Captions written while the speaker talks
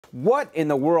What in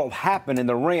the world happened in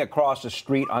the ring across the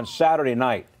street on Saturday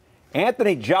night?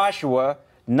 Anthony Joshua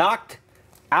knocked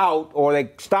out, or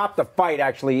they stopped the fight,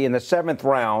 actually, in the 7th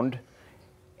round.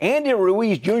 Andy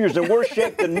Ruiz Jr. is in worse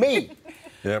shape than me.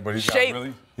 Yeah, but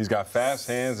he's got fast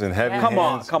hands and heavy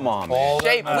hands. Come on.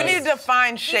 Shape. We need to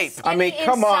define shape. I mean,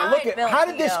 come on. Look at how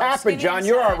did this happen, John?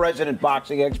 You're our resident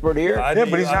boxing expert here. Yeah,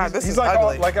 but he's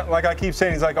like I keep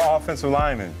saying, he's like an offensive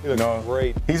lineman. You know,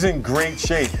 great. He's in great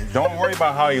shape. Don't worry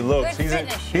about how he looks.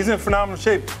 He's in phenomenal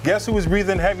shape. Guess who was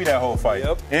breathing heavy that whole fight?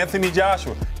 Yep. Anthony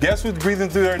Joshua. Guess who's breathing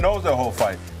through their nose that whole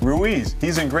fight? Ruiz.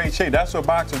 He's in great shape. That's what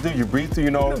boxers do. You breathe through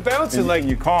your nose. He's bouncing like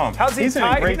you calm. How's he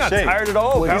tired? He's not tired at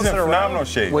all. He's in phenomenal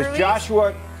shape. Was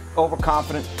Joshua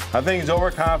overconfident? I think he's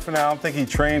overconfident. I don't think he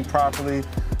trained properly.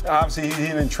 Obviously, he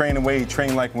didn't train the way he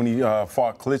trained like when he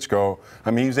fought Klitschko. I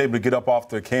mean, he was able to get up off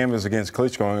the canvas against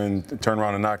Klitschko and turn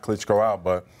around and knock Klitschko out.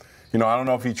 But, you know, I don't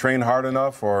know if he trained hard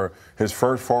enough or his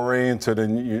first foray into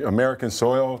the American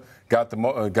soil got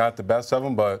the best of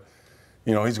him. But,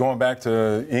 you know, he's going back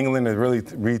to England to really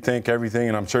rethink everything,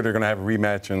 and I'm sure they're going to have a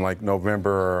rematch in like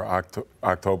November or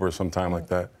October, sometime like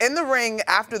that. In the ring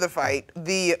after the fight,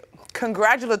 the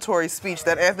congratulatory speech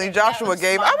that Anthony Joshua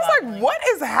gave, I was like, what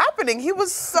is happening? He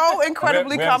was so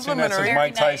incredibly complimentary. That's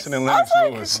Mike Tyson and Lennox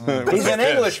Lewis. He's an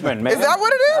Englishman, man. Is that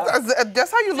what it is?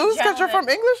 That's how you lose because you're from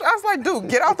English? I was like, dude,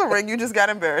 get out the ring. You just got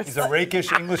embarrassed. He's a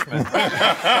rakish Englishman.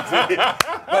 But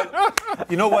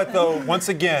you know what, though? Once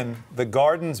again, the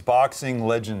Garden's boxing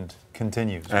legend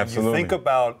continues. Absolutely. When you think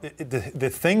about the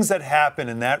things that happen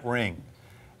in that ring,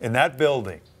 in that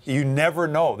building, you never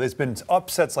know. There's been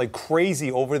upsets like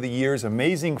crazy over the years,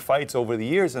 amazing fights over the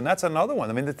years, and that's another one.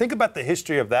 I mean, think about the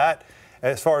history of that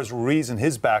as far as Ruiz and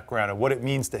his background and what it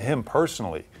means to him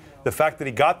personally. The fact that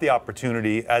he got the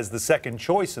opportunity as the second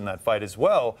choice in that fight as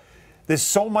well. There's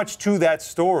so much to that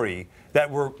story that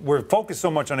we're focused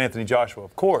so much on Anthony Joshua,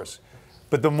 of course.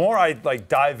 But the more I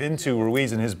dive into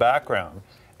Ruiz and his background,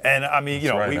 and I mean, you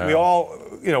know, we all,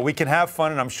 you know, we can have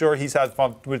fun, and I'm sure he's had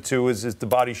fun with too, is the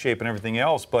body shape and everything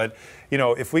else. But you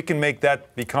know, if we can make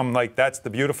that become like that's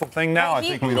the beautiful thing now, I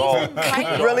think we'd all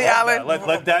really, Alan.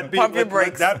 Let that be. Pump your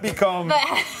brakes. Let that become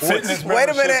Fitness. Wait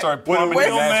a minute. what a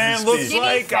real man looks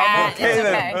like. I'm okay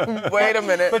then. Wait a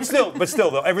minute. But still,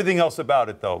 though, everything else about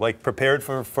it, though, like prepared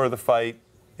for the fight.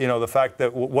 You know, the fact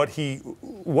that what he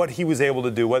was able to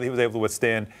do, what he was able to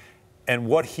withstand. And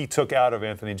what he took out of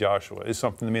Anthony Joshua is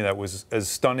something to me that was as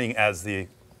stunning as the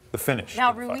finish.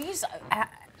 Now, Ruiz,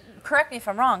 correct me if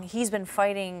I'm wrong, he's been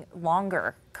fighting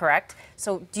longer, correct?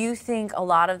 So do you think a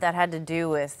lot of that had to do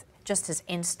with just his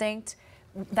instinct?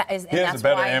 He has a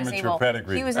better amateur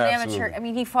pedigree. He was an amateur. I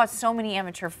mean, he fought so many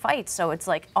amateur fights, so it's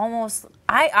like almost,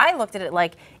 I looked at it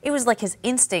like, it was like his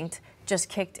instinct just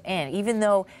kicked in, even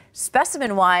though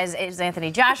specimen-wise, it's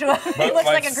Anthony Joshua. He looks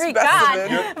like a Greek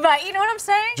god, but you know what I'm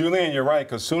saying? Julian, you're right,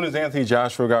 because as soon as Anthony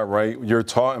Joshua got right, you're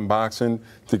taught in boxing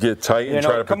to get tight and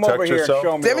try to protect yourself.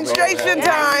 Show me Demonstration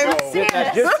time.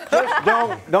 Just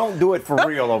don't do it for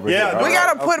real over here. We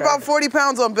got to put about 40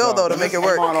 pounds on Bill, though, to make it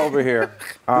work. Come on over here.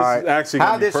 All right. Actually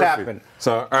how'd this happen?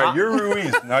 So, all right, you're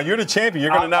Ruiz. Now, you're the champion.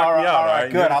 You're going to knock me out. All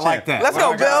right, good. I like that. Let's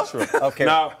go, Bill. Okay.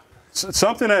 Now,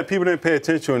 something that people didn't pay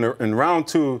attention to in round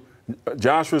 2,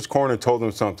 Joshua's corner told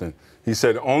him something. He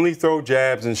said, only throw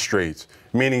jabs and straights,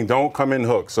 meaning don't come in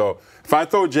hooks. So if I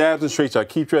throw jabs and straights, I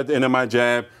keep you at the end of my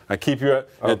jab. I keep you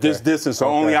at this distance, so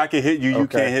only I can hit you. You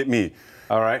can't hit me.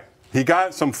 All right. He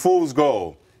got some fool's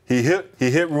gold. He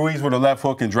hit Ruiz with a left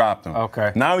hook and dropped him.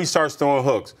 Okay. Now he starts throwing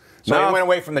hooks. So now, he went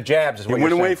away from the jabs. He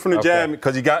went away from the jab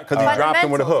because he dropped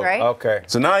him with a hook. Right? Okay.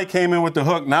 So now he came in with the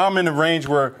hook. Now I'm in the range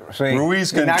where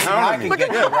Ruiz can counter me.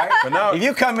 Right? But now, if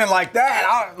you come in like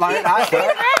that,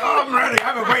 I'm ready.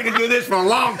 I've been waiting to do this for a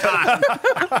long time.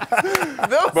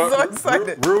 Bill's so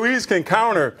excited. Ruiz can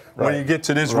counter when you get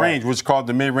to this range, which is called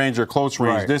the mid-range or close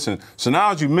range distance. So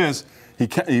now as you miss,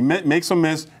 he makes a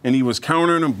miss, and he was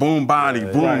countering him, boom body,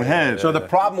 boom head. So the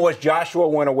problem was Joshua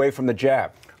went away from the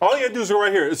jab. All you gotta do is go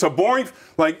right here. It's a boring,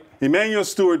 like Emmanuel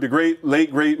Stewart, the late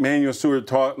great Emmanuel Stewart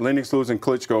taught Lennox Lewis and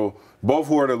Klitschko, both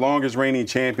who are the longest reigning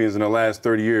champions in the last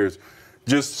 30 years.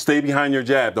 Just stay behind your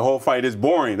jab. The whole fight is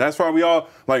boring. That's why we all,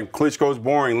 like, Klitschko's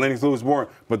boring, Lennox Lewis boring,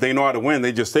 but they know how to win.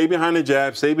 They just stay behind the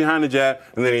jab,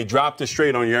 and then they drop the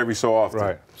straight on you every so often.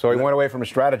 Right. So he went away from the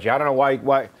strategy. I don't know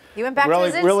why. He went back to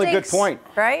his instincts. Really good point.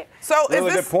 Right? So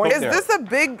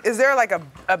is there like a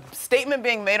statement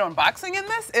being made on boxing in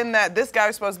this? In that this guy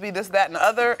was supposed to be this, that, and the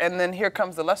other, and then here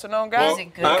comes the lesser known guy?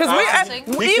 Because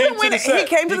even when he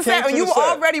came to the set, and you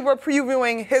already were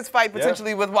previewing his fight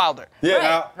potentially with Wilder.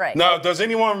 Yeah. Right. Now, does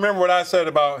anyone remember what I said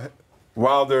about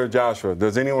Wilder, Joshua.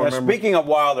 Does anyone remember? Speaking of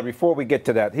Wilder, before we get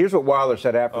to that, here's what Wilder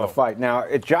said after the fight. Now,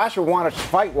 if Joshua wanted to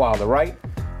fight Wilder, right?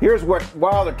 Here's what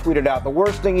Wilder tweeted out. The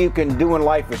worst thing you can do in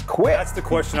life is quit. That's the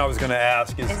question I was going to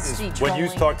ask is when you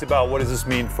talked about what does this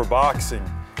mean for boxing,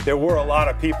 there were a lot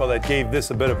of people that gave this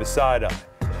a bit of a side eye.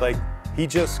 Like, he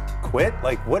just quit?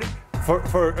 Like, what?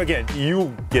 Again,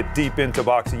 you get deep into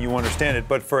boxing, you understand it,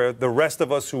 but for the rest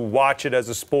of us who watch it as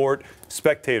a sport,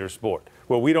 spectator sport,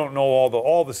 where we don't know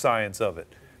all the science of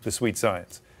it, the sweet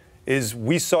science, is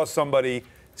we saw somebody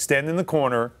stand in the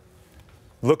corner,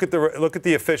 look at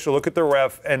the official, look at the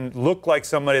ref, and look like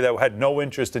somebody that had no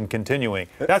interest in continuing.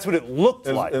 That's what it looked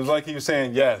like. It was like he was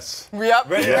saying yes. Yep.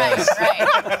 Yes.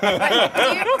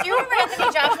 Right. Do you remember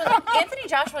Anthony Joshua? Anthony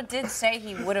Joshua did say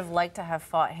he would have liked to have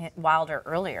fought Wilder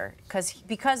earlier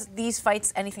because these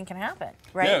fights, anything can happen,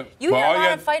 right? Yeah. You hear a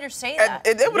lot of fighters say that.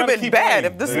 It would have been bad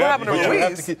if this happened to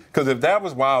Ruiz. Because if that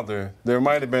was Wilder, there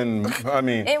might have been, I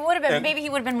mean. It would have been, maybe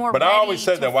he would have been more But ready I always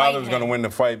said that Wilder was going to him. win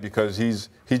the fight because he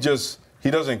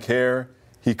doesn't care.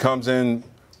 He comes in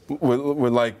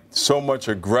with like so much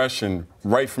aggression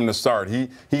right from the start. He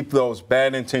throws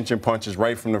bad intention punches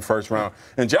right from the first round.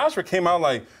 And Joshua came out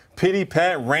like pity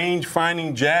pat, range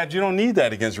finding jabs. You don't need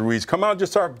that against Ruiz. Come out and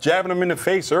just start jabbing him in the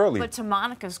face early. But to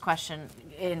Monica's question,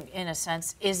 in a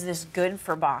sense, is this good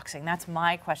for boxing? That's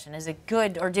my question. Is it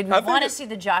good, or did we want to see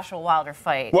the Joshua Wilder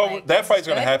fight? Well, like, that fight's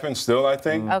going to happen still, I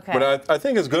think. Okay. But I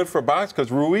think it's good for boxing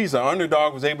because Ruiz, the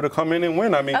underdog, was able to come in and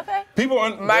win. I mean, people.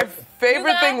 My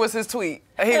favorite thing was his tweet.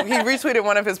 He retweeted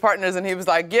one of his partners, and he was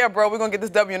like, "Yeah, bro, we're gonna get this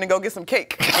W and then go get some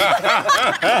cake." Let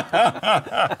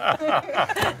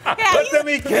them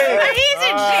eat cake. He's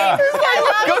in shape.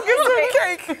 Go get some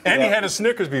cake. And he had a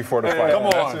Snickers before the fight. Come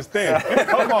on. That's his thing.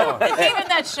 Come on. He gave him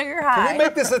that sugar high. Can we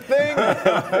make this a thing?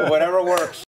 Whatever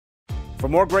works. For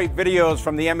more great videos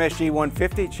from the MSG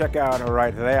 150, check out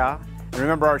right there. And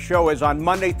remember, our show is on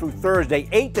Monday through Thursday,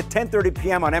 8 to 10:30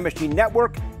 p.m. on MSG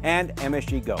Network and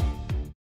MSG Go.